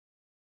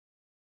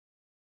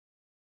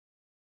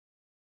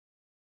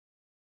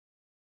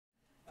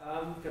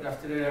Good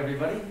afternoon,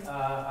 everybody.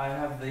 I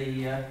have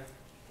the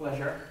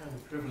pleasure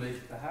and privilege,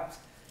 perhaps,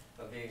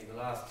 of being the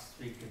last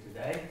speaker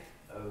today.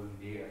 Oh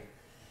dear.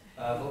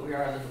 But we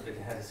are a little bit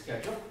ahead of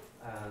schedule,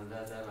 and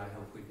then I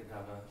hope we can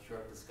have a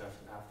short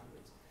discussion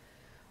afterwards.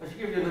 I should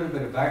give you a little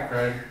bit of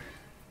background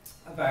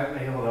about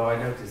me, although I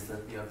noticed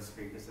that the other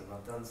speakers have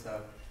not done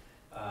so.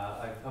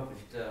 I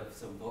published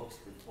some books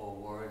with Paul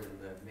Ward in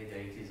the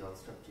mid-80s on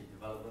structured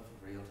development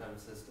of real-time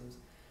systems.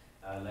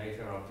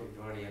 Later,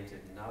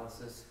 object-oriented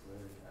analysis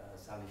with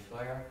Sally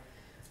Schleier,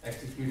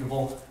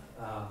 executable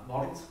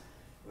models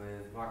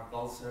with Mark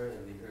Balser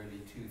in the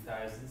early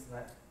 2000s.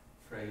 That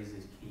phrase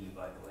is key,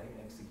 by the way,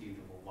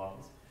 executable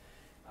models.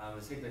 I'm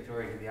a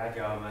signatory to the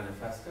Agile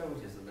Manifesto,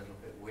 which is a little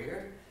bit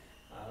weird.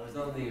 I was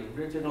on the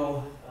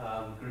original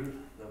group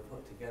that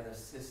put together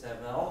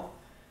SysML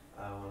when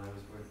I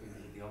was working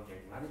with the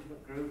Object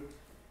Management Group.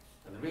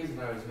 And the reason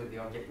I was with the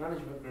Object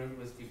Management Group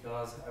was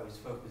because I was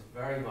focused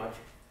very much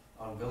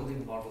on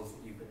building models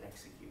that you could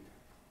execute.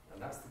 And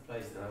that's the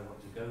place that I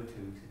want to go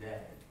to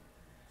today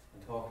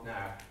and talk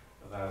now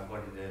about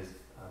what it is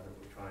that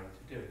we're trying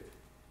to do.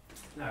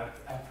 Now,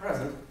 at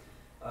present,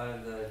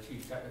 I'm the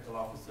Chief Technical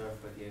Officer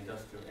for the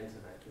Industrial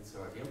Internet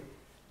Consortium.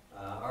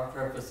 Our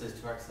purpose is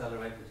to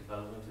accelerate the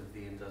development of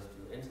the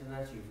industrial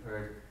internet. You've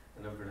heard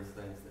a number of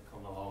things that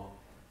come along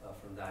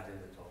from that in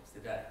the talks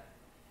today.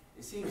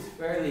 It seems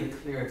fairly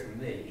clear to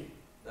me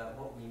that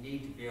what we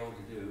need to be able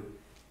to do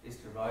is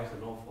to write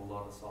an awful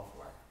lot of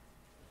software.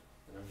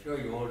 And I'm sure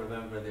you all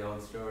remember the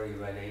old story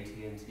about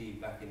AT&T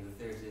back in the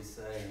 30s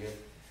saying if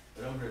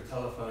the number of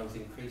telephones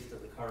increased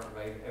at the current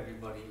rate,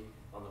 everybody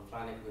on the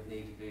planet would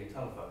need to be a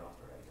telephone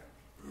operator.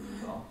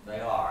 Well, they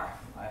are.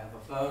 I have a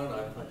phone,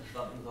 I put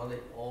buttons on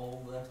it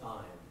all the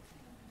time.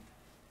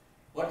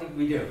 What did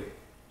we do?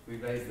 We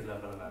raised the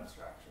level of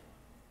abstraction.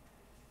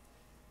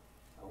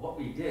 And what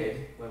we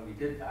did when we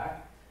did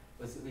that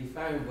was that we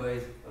found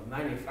ways of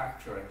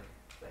manufacturing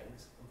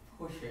things and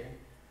pushing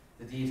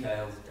the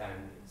details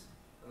downwards.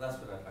 And that's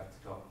what I'd like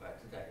to talk about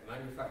today.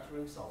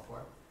 Manufacturing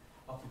software,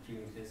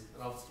 opportunities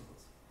and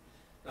obstacles.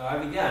 Now I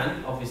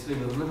began, obviously,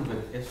 with a little bit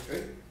of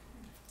history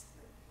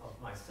of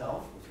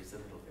myself, which is a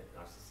little bit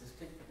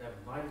narcissistic, but never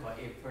mind. My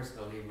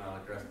personal email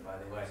address, by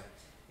the way,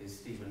 is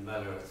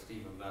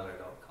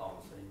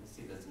stephenmellor@stephenmellor.com, so you can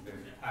see there's a bit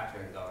of a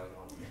pattern going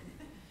on here.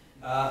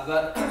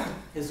 But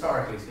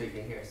historically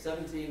speaking here,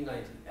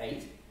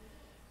 1798,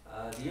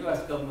 the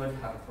US government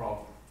had a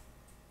problem.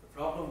 The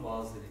problem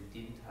was that it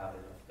didn't have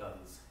enough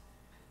guns.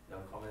 No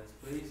comments,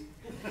 please.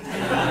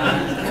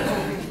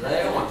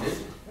 They wanted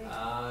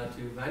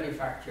to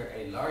manufacture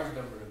a large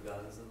number of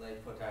guns, and they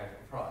put out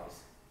a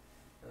prize.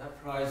 And that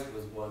prize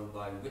was won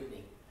by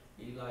Whitney,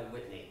 Eli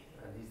Whitney,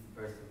 and he's the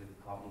person with the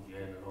cotton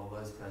gin and all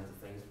those kinds of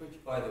things,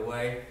 which, by the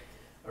way,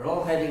 are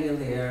all heading in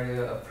the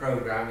area of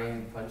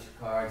programming, punch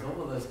cards,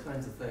 all of those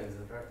kinds of things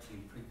that are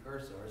actually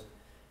precursors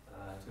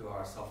to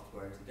our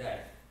software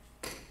today.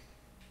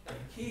 And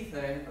the key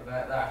thing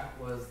about that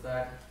was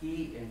that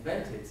he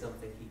invented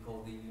something he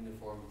called the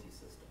uniformity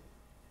system.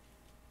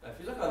 Now,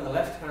 if you look on the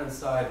left-hand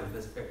side of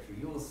this picture,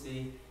 you will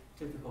see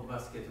typical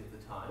musket of the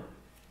time.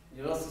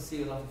 You'll also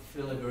see a lot of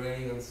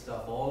filigree and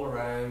stuff all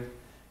around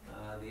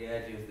the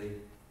edge of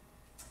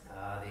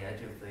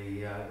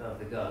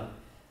the gun,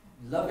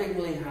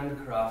 lovingly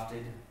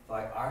handcrafted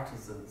by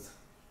artisans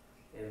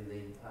in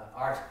the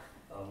art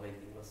of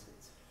making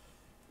muskets.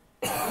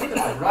 Look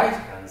at the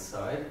right-hand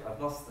side.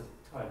 I've lost the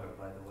timer,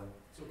 by the way.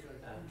 It's okay.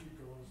 Keep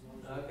going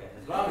okay,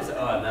 as long as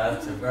oh, no,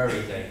 that's a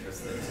very dangerous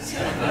thing to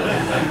say.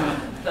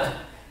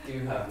 You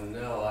have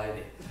no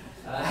idea.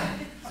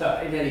 So,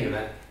 in any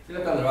event, if you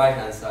look on the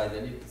right-hand side,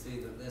 then you can see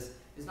that this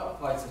is not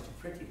quite such a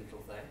pretty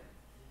little thing,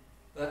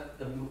 but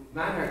the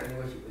manner in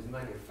which it was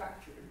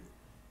manufactured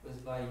was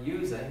by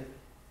using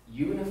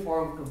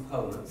uniform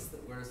components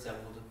that were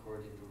assembled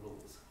according to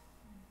rules.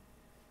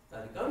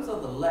 Now, the guns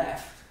on the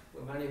left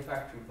were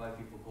manufactured by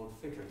people called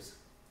fitters.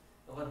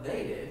 And what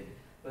they did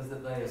was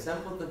that they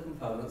assembled the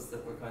components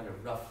that were kind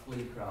of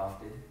roughly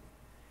crafted,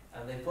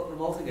 and they put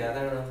them all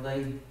together, and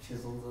they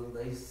chiseled and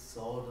they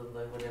sawed and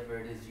they whatever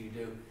it is you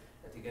do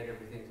to get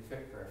everything to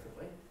fit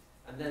perfectly.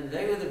 And then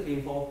they were the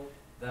people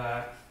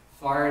that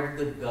fired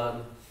the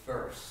gun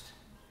first.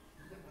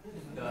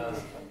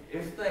 Because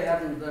if they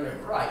hadn't done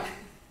it right,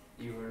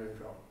 you were in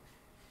trouble.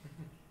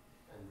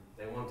 And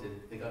they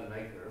wanted the gun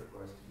maker, of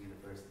course, to be the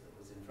person that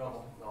was in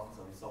trouble, not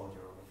some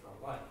soldier on the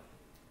front line.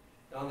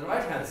 Now, on the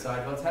right-hand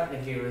side, what's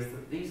happening here is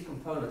that these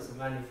components are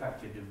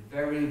manufactured to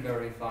very,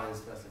 very fine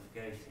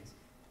specifications,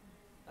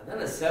 and then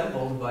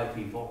assembled by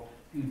people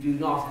who do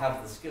not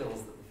have the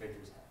skills that the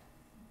fitters had.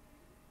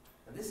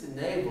 And this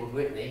enabled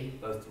Whitney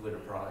both to win a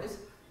prize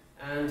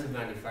and to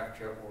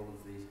manufacture all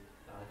of these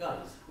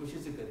guns, which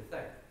is a good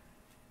thing.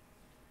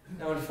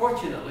 Now,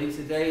 unfortunately,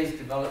 today's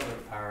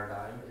development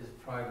paradigm is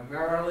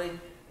primarily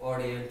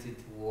oriented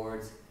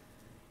towards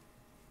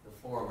the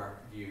former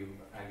view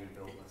of how you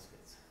build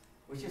muskets,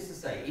 which is to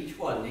say, each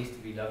one needs to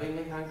be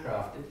lovingly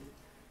handcrafted,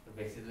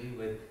 admittedly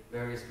with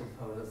various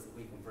components that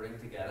we can bring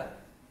together.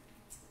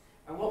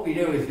 And what we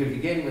do is we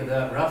begin with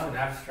a rough and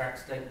abstract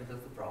statement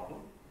of the problem.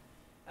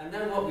 And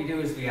then what we do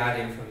is we add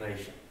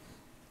information,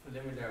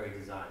 preliminary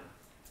design.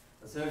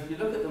 And so if you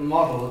look at the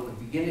model at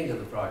the beginning of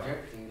the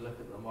project, and you look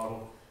at the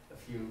model a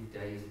few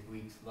days,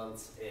 weeks,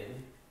 months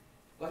in,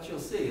 what you'll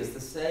see is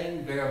the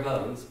same bare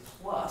bones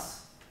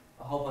plus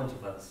a whole bunch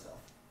of other stuff.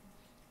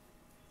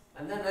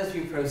 And then as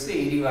you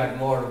proceed, you add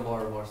more and more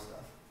and more stuff.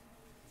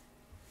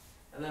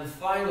 And then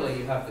finally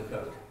you have the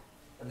code.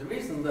 And the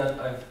reason that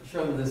I've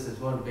shown this as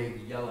one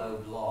big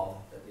yellow blob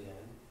at the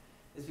end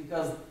is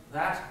because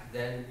that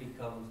then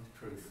becomes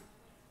truth.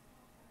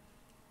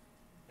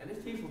 And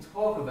if people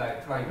talk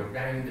about trying to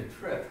round the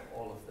trip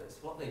all of this,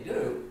 what they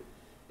do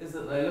is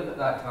that they look at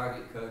that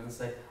target code and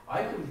say,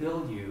 I can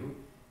build you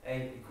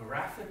a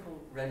graphical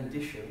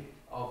rendition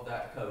of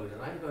that code,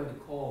 and I'm going to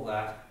call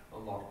that a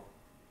model.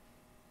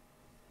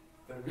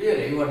 But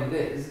really what it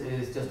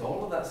is just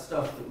all of that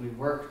stuff that we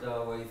worked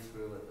our way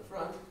through at the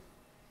front,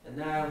 and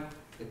now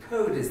the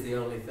code is the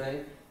only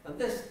thing, and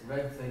this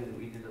red thing that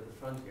we did at the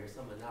front here,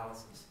 some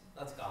analysis,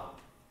 that's gone.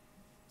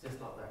 It's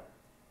just not there.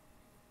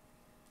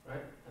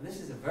 Right? And this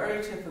is a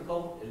very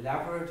typical,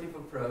 elaborative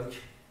approach,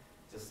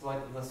 just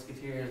like the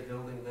musketeers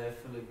building their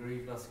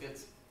filigreed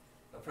muskets,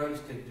 approach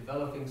to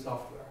developing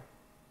software.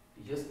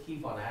 You just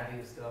keep on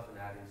adding stuff and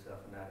adding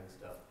stuff and adding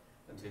stuff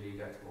until you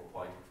get to a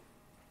point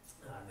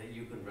that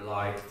you can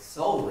rely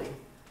solely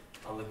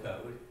on the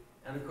code.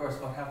 And of course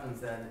what happens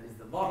then is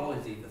the model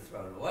is either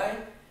thrown away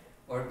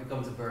or it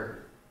becomes a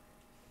burden.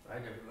 Right?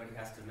 Everybody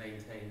has to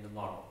maintain the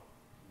model.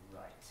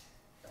 Right.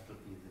 That'll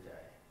be the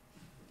day.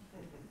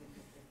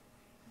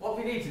 What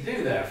we need to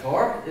do,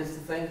 therefore, is to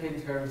think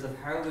in terms of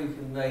how we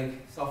can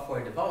make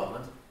software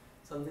development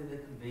something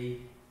that can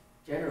be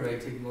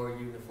generated more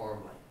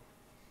uniformly.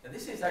 Now,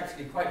 this is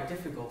actually quite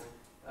difficult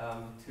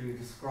to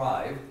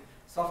describe.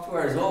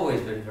 Software has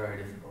always been very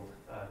difficult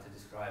to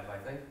describe, I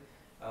think.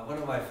 One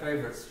of my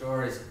favorite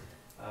stories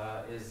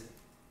is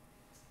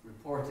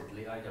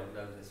reportedly, I don't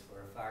know this for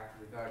a fact,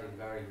 regarding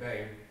Barry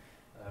Bain,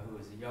 who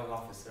was a young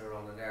officer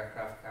on an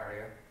aircraft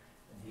carrier,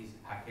 and he's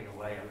hacking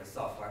away on the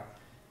software.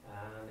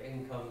 And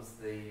in comes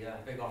the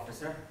big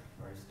officer,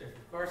 very stiff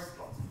of course,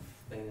 lots of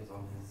things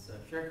on his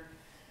shirt,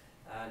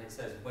 and it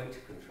says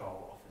weight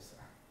control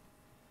officer.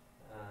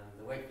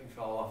 And the weight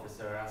control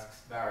officer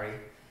asks Barry,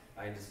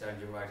 I understand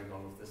you're writing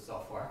all of this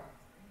software,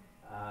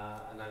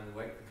 and I'm the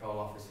weight control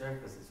officer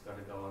because it's got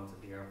to go onto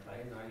the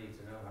airplane, I need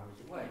to know how much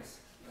it weighs.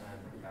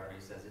 And Barry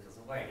says it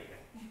doesn't weigh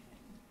anything.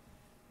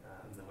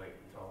 And the weight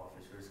control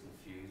officer is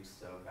confused,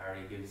 so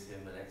Barry gives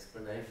him an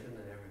explanation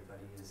and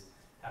everybody is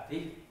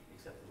happy.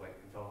 Except the weight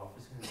control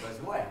officer, who goes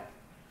away.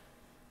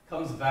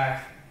 Comes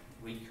back,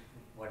 week,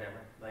 whatever,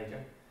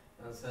 later,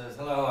 and says,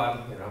 hello, I'm,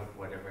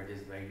 whatever it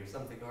is, Major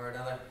something or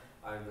another,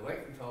 I'm the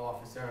weight control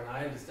officer, and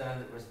I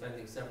understand that we're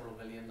spending several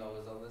 $1 million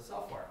on this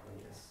software.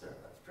 And yes, sir,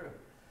 that's true.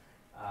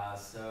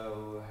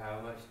 So how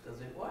much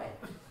does it weigh?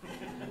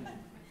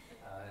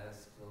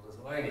 Still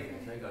doesn't weigh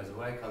anything. So he goes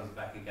away, comes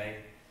back again,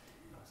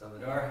 knocks on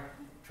the door,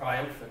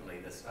 triumphantly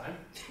this time,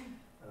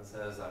 and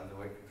says, I'm the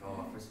weight control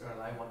officer,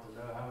 and I want to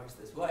know how much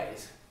this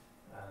weighs.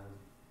 And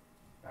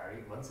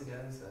Barry once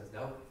again says,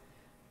 no,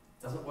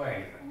 doesn't weigh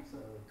anything. So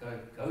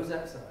goes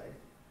outside,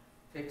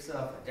 picks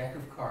up a deck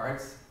of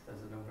cards.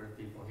 There's a number of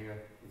people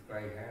here with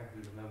grey hair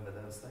who remember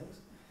those things.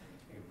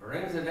 He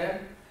brings it in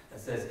and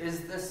says,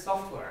 is this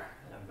software?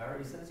 And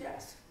Barry says,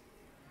 yes.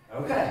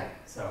 Okay,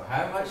 so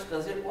how much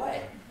does it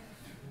weigh?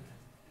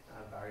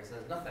 And Barry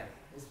says, nothing.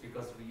 It's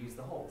because we use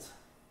the holes.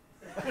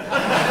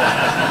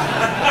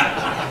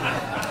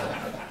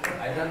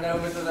 I don't know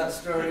whether that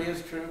story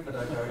is true, but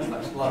I very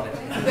much love it.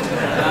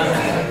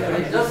 But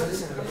it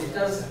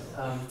does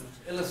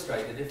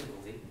illustrate the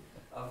difficulty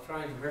of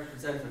trying to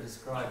represent or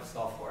describe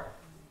software.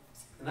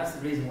 And that's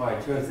the reason why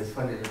I chose this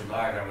funny little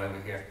diagram over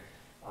here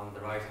on the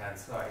right-hand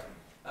side.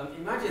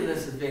 Imagine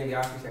this as being the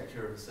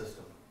architecture of a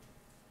system.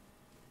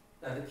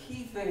 Now, the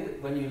key thing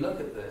that when you look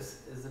at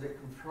this is that it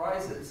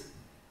comprises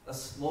a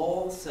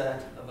small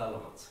set of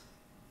elements.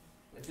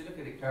 If you look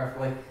at it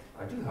carefully,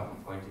 I do have a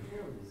pointer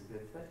here, which is a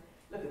good thing.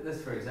 Look at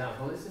this, for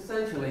example. It's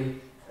essentially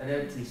an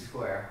empty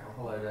square, a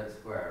hollowed out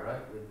square,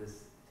 right, with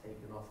this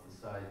taken off the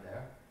side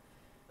there.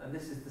 And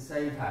this is the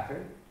same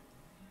pattern.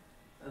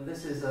 And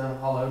this is a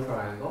hollow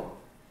triangle.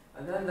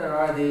 And then there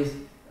are these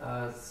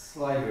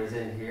sliders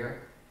in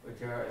here,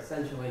 which are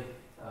essentially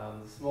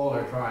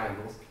smaller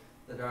triangles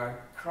that are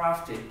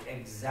crafted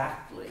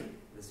exactly,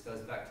 this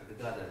goes back to the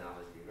gun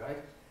analogy,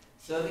 right,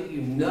 so that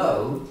you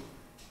know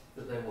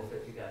that they will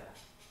fit together.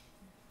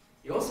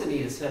 You also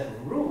need a set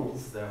of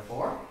rules,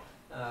 therefore,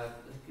 that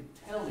could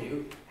tell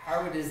you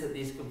how it is that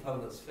these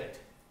components fit.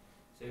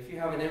 So if you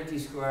have an empty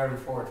square and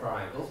 4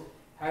 triangles,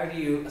 how do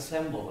you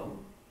assemble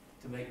them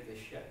to make this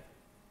shape?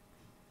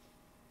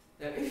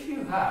 Now, if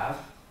you have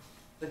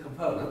the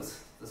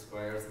components, the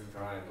squares and the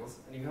triangles,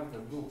 and you have the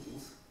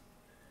rules,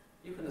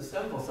 you can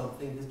assemble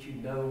something that you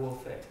know will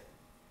fit.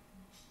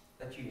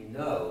 That you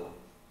know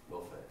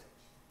will fit.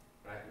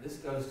 Right? And this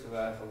goes to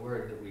a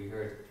word that we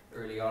heard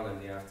early on in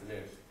the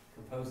afternoon,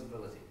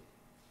 composability.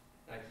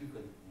 Right? You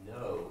can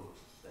know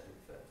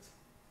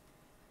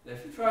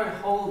to try and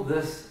hold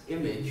this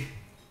image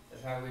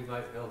of how we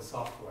might build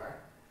software,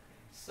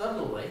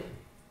 suddenly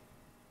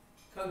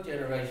code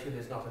generation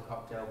is not a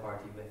cocktail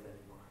party myth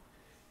anymore.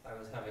 I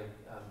was having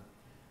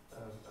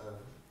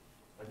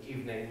an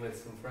evening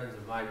with some friends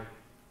of mine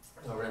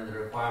who are in the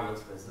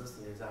requirements business,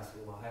 and he was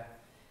asking, well,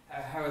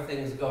 how are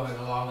things going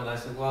along? And I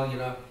said, well, you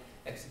know,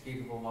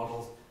 executable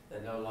models,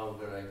 they're no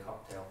longer a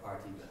cocktail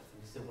party myth.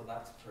 And he said, well,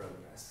 that's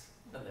progress.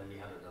 And then we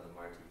had another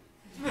martini.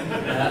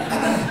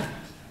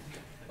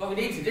 What we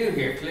need to do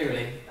here,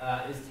 clearly,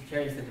 is to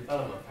change the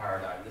development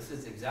paradigm. This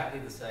is exactly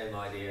the same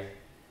idea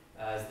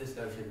as this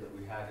notion that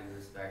we had in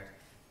respect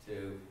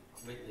to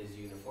Whitney's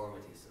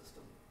uniformity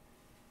system.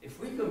 If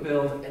we can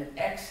build an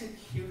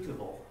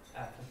executable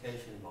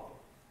application model,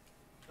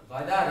 and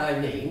by that I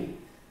mean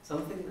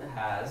something that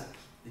has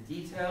the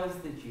details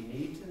that you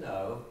need to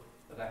know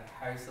about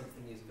how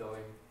something is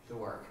going to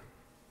work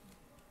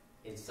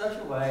in such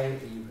a way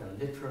that you can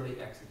literally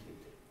execute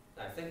it.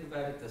 Now think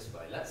about it this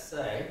way. Let's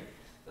say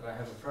that I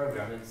have a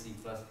program in C++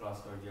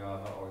 or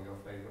Java or your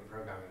favorite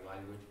programming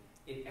language.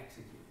 It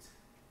executes,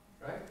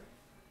 right?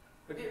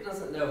 But it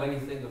doesn't know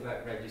anything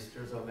about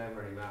registers or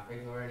memory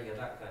mapping or any of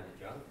that kind of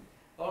junk.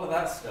 All of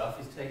that stuff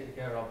is taken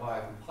care of by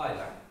a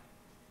compiler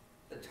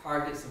that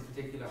targets a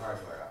particular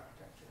hardware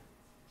architecture.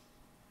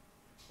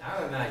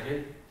 Now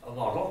imagine a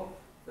model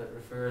that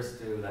refers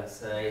to, let's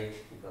say,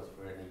 because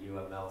we're in a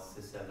UML,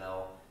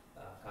 SysML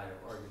kind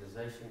of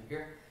organization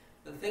here,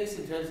 that thinks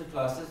in terms of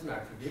classes and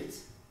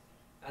attributes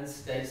and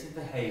states of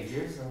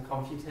behaviors and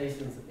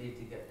computations that need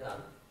to get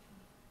done.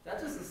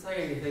 That doesn't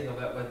say anything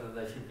about whether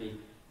there should be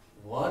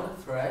one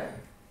thread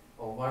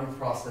or one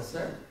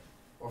processor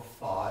or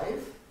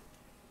 5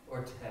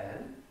 or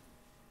 10.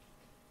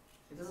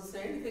 It doesn't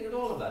say anything at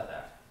all about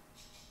that.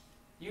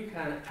 You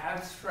can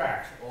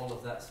abstract all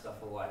of that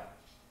stuff away.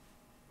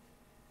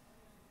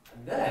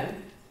 And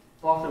then,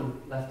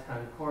 bottom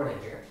left-hand corner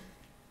here,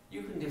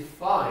 you can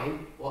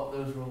define what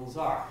those rules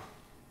are.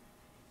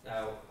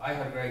 Now, I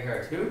have grey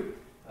hair too.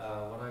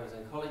 When I was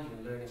in college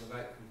and learning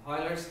about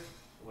compilers,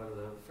 one of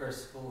the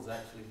first schools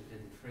actually that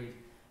didn't treat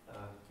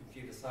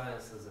computer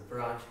science as a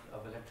branch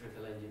of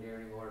electrical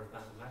engineering or of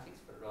mathematics,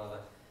 but rather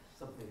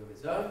something of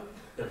its own.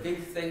 The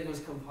big thing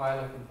was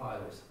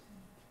compilers.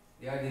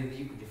 The idea that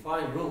you could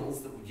define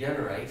rules that would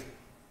generate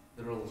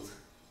the rules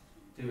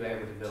to be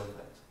able to build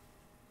things.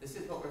 This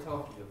is what we're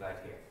talking about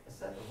here. A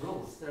set of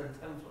rules, a set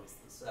of templates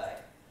that say,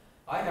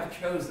 I have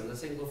chosen a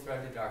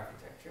single-threaded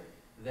architecture,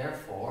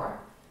 therefore,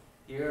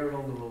 here are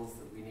all the rules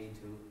that we need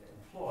to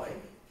employ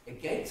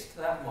against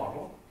that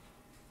model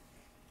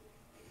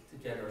to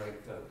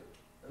generate code.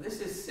 And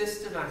this is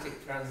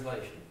systematic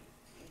translation.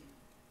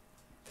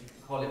 You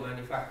can call it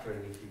manufacturing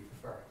if you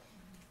prefer.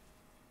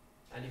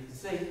 And you can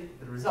see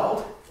the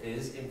result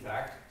is, in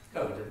fact,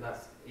 code. And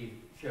that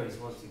shows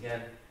once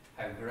again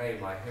how grey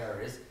my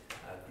hair is.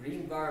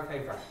 Green bar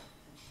paper.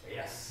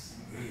 Yes,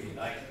 really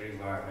like green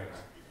bar paper.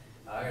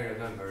 I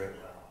remember it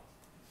well.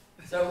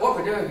 So what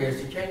we're doing here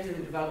is to change the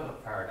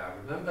development paradigm.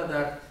 Remember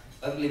that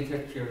ugly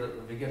picture at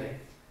the beginning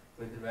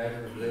with the red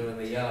and the blue and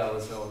the yellow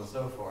and so on and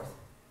so forth.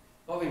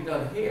 What we've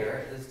done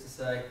here is to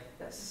say,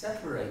 let's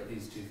separate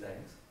these two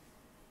things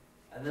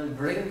and then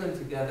bring them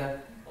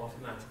together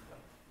automatically.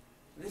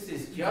 This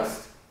is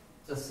just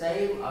the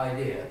same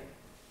idea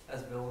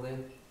as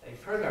building a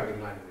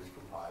programming language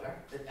compiler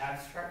that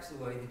abstracts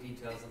away the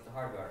details of the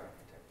hardware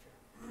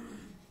architecture.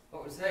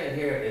 What we're saying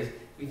here is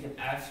we can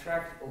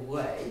abstract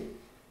away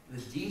the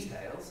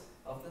details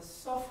of the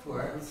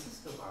software and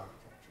system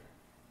architecture.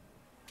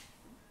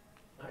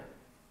 Right?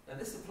 Now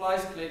this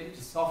applies clearly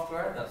to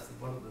software. That's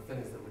one of the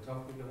things that we're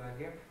talking about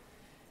here.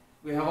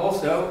 We have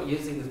also,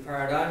 using this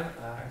paradigm,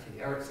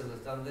 actually Ericsson has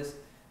done this,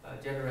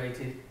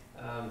 generated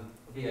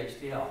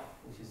VHDL,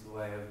 which is the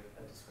way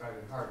of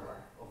describing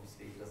hardware.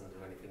 Obviously it doesn't do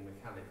anything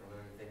mechanical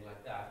or anything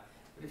like that.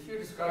 But if you're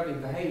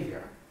describing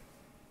behavior,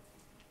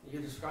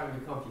 you're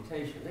describing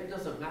computation, it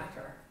doesn't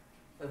matter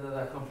whether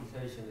that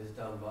computation is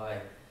done by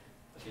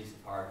a piece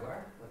of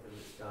hardware, whether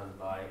it's done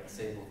by a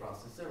single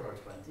processor or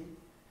 20,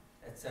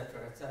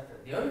 etc., etc.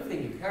 The only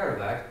thing you care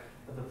about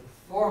are the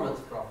performance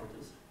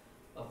properties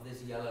of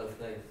this yellow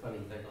thing, funny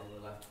thing on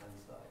the left-hand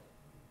side.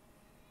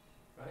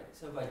 Right?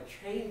 So by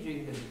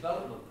changing the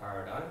development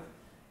paradigm,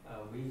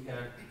 we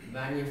can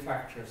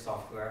manufacture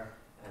software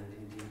and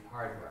indeed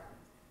hardware.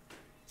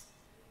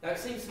 Now it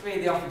seems to me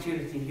the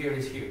opportunity here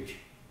is huge.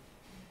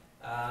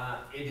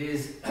 It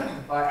is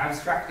by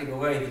abstracting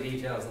away the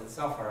details of the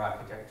software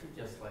architecture,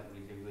 just like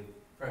we do with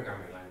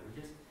programming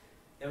languages,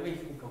 then we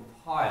can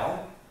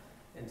compile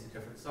into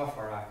different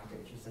software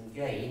architectures and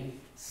gain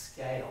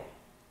scale.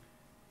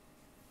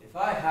 If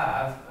I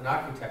have an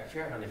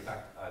architecture, and in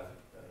fact I've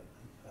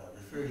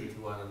referred you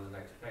to one on the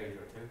next page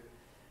or two,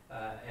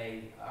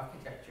 an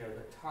architecture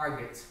that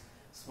targets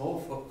small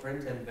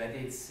footprint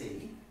embedded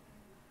C,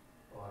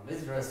 or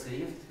Misra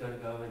C if it's going to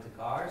go into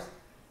cars,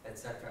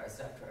 etc.,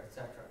 etc.,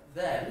 etc.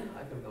 Then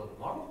I can build a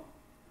model,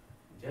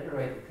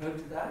 generate the code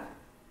to that,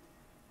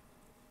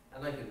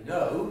 and I can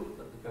know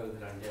that the code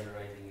that I'm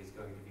generating is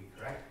going to be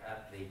correct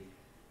at the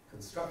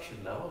construction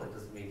level. It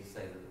doesn't mean to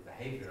say that the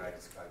behavior I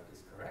described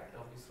is correct,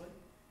 obviously.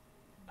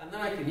 And then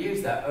I can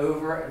use that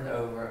over and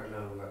over and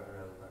over and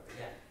over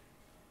again.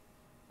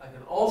 I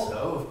can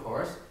also, of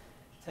course,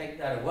 take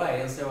that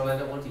away and say, well, I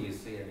don't want to use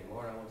C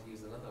anymore, I want to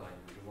use another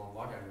language, a more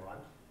modern one,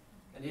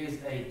 and use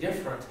a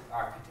different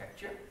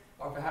architecture,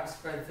 or perhaps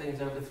spread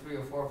things over 3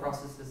 or 4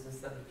 processes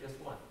instead of just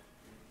one.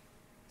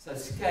 So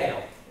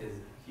scale is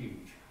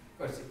huge. Of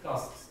course, it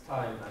costs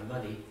time and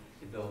money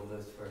to build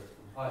those first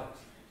compilers.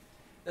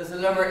 There's a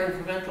lower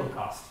incremental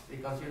cost,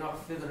 because you're not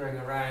fiddling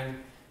around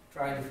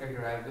trying to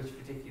figure out which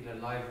particular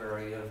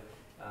library of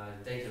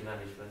data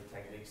management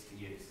techniques to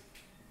use.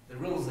 The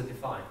rules are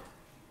defined.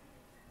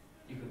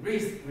 You can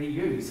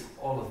reuse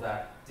all of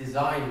that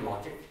design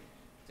logic,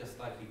 just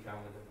like you can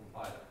with a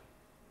compiler.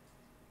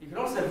 You can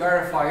also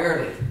verify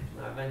early.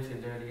 I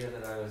mentioned earlier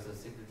that I was a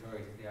signatory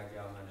to the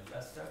Agile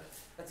Manifesto.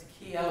 That's a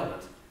key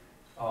element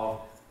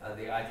of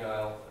the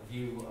Agile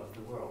view of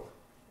the world.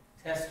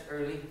 Test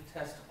early,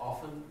 test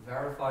often,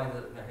 verify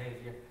that the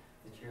behavior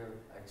that you're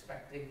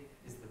expecting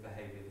is the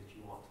behavior that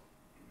you want.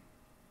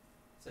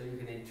 So you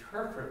can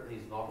interpret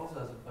these models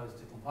as opposed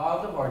to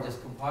compile them, or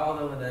just compile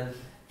them and then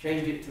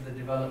change it to the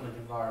development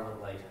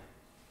environment later.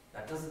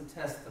 That doesn't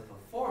test the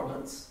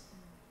performance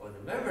or the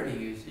memory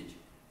usage,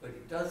 but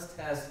it does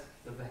test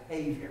the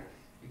behavior,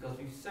 because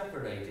we've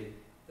separated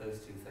those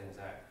two things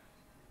out.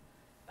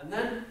 And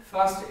then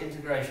faster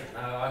integration.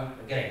 Now, I'm,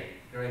 again,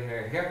 grey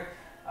hair here.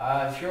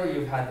 I'm sure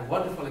you've had the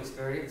wonderful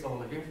experience,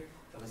 all of you,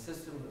 of a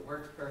system that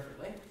works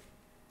perfectly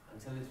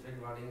until it's been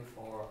running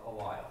for a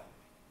while.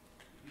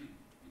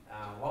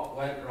 What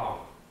went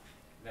wrong?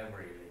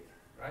 Memory leak,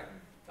 right?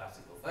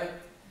 Classical thing.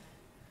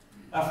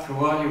 After a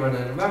while, you run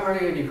out of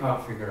memory and you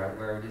can't figure out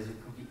where it is.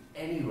 It could be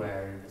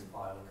anywhere in this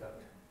pile of code.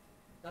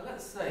 Now,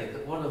 let's say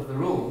that one of the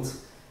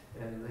rules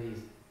in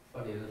these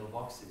funny little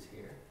boxes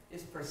here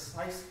is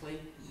precisely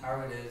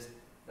how it is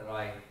that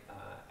I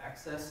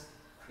access,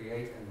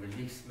 create, and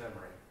release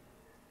memory.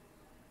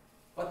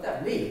 What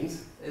that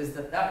means is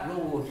that that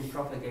rule will be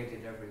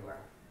propagated everywhere.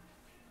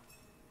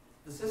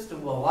 The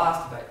system will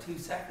last about 2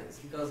 seconds,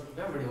 because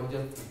memory will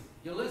just,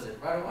 you'll lose it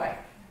right away.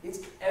 It's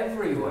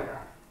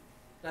everywhere.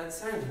 Now, it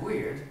sounds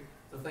weird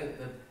to think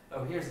that,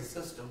 oh, here's a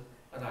system,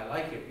 and I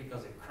like it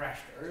because it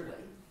crashed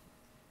early.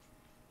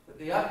 But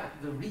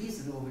the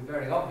reason will be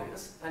very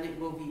obvious, and it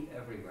will be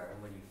everywhere.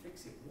 And when you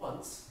fix it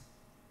once,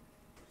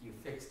 you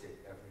fixed it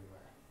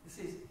everywhere. This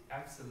is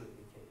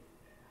absolutely key.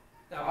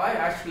 Now, I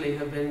actually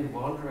have been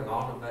wandering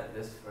on about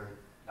this for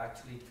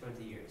actually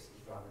 20 years.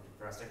 It's rather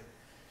depressing.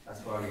 That's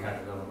why we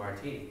had another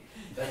martini.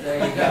 But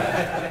there you go.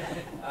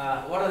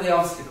 What are the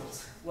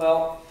obstacles?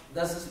 Well,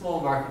 there's a small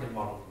market in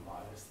model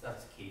compilers.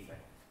 That's a key thing.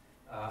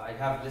 I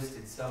have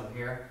listed some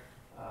here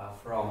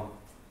from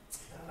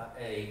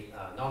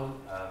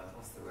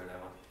what's the word I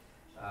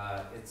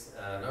want? It's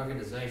an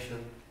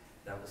organization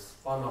that was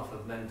spun off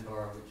of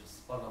Mentor, which was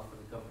spun off of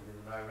the company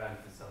that I ran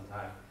for some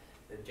time,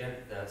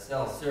 that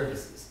sells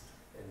services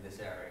in this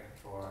area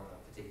for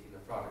a particular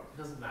product.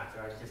 It doesn't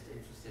matter, I'm just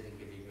interested in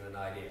giving you an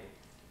idea.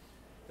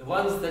 The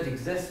ones that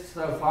exist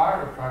so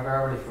far are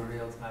primarily for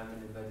real-time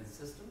and embedded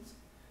systems.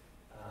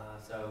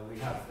 So we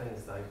have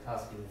things like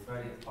tasking and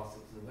threading,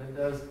 possibles in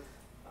Windows,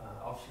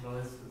 optional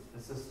instance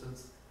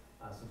persistence,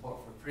 support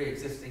for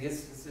pre-existing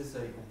instances, so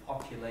you can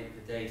populate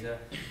the data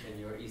in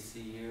your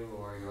ECU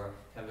or your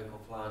chemical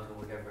plant or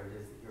whatever it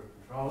is that you're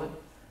controlling,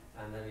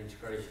 and then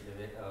integration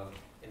of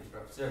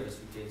interrupt service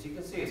routines. You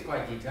can see it's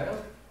quite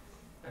detailed,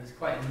 and it's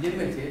quite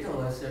limited,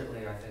 although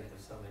certainly I think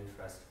there's some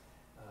interest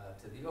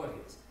to the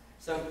audience.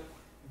 So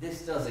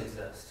this does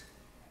exist.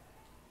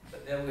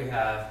 But then we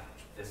have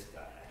this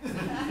guy.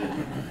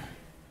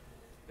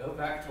 Go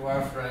back to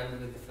our friend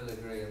with the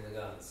filigree and the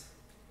guns.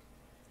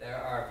 There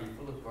are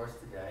people, of course,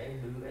 today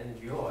who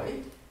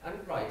enjoy,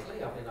 and rightly,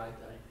 I mean, I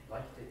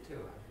liked it too.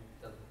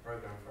 I've done the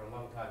program for a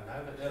long time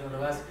now, but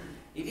nevertheless,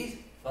 it is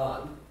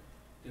fun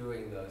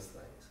doing those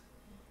things.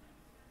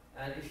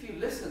 And if you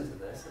listen to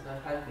this, and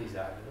I've had these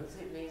arguments,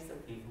 it means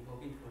that people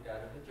will be put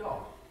out of a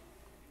job,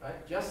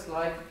 right? Just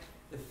like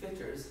the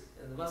fitters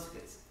in the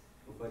muskets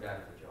were put out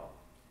of a job.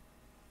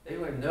 They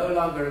were no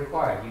longer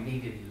required. You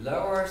needed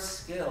lower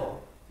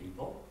skill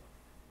people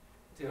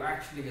to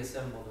actually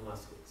assemble the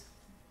muskets.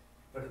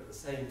 But at the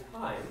same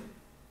time,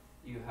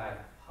 you had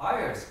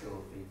higher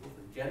skilled people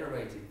who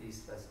generated these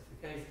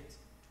specifications.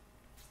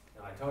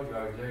 Now, I told you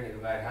I was learning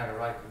about how to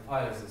write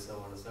compilers and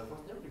so on and so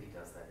forth. Nobody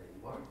does that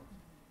anymore.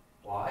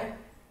 Why?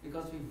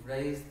 Because we've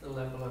raised the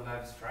level of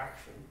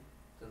abstraction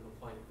to the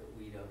point that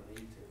we don't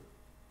need to.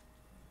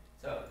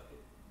 So,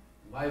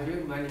 in my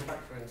view,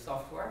 manufacturing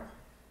software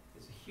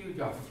is a huge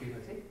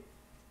opportunity.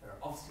 There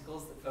are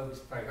obstacles that focus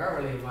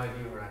primarily, in my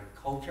view, around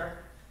culture,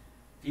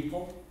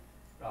 people,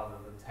 rather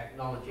than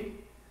technology.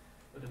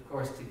 But of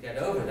course, to get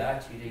over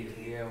that, you need to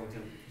be able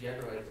to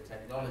generate the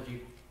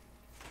technology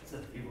so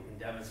that people can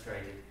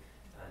demonstrate it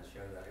and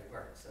show that it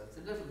works. So it's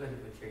a little bit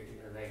of a chicken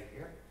and egg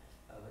here,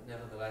 but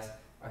nevertheless,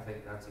 I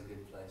think that's a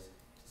good place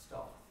to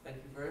stop. Thank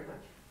you very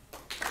much.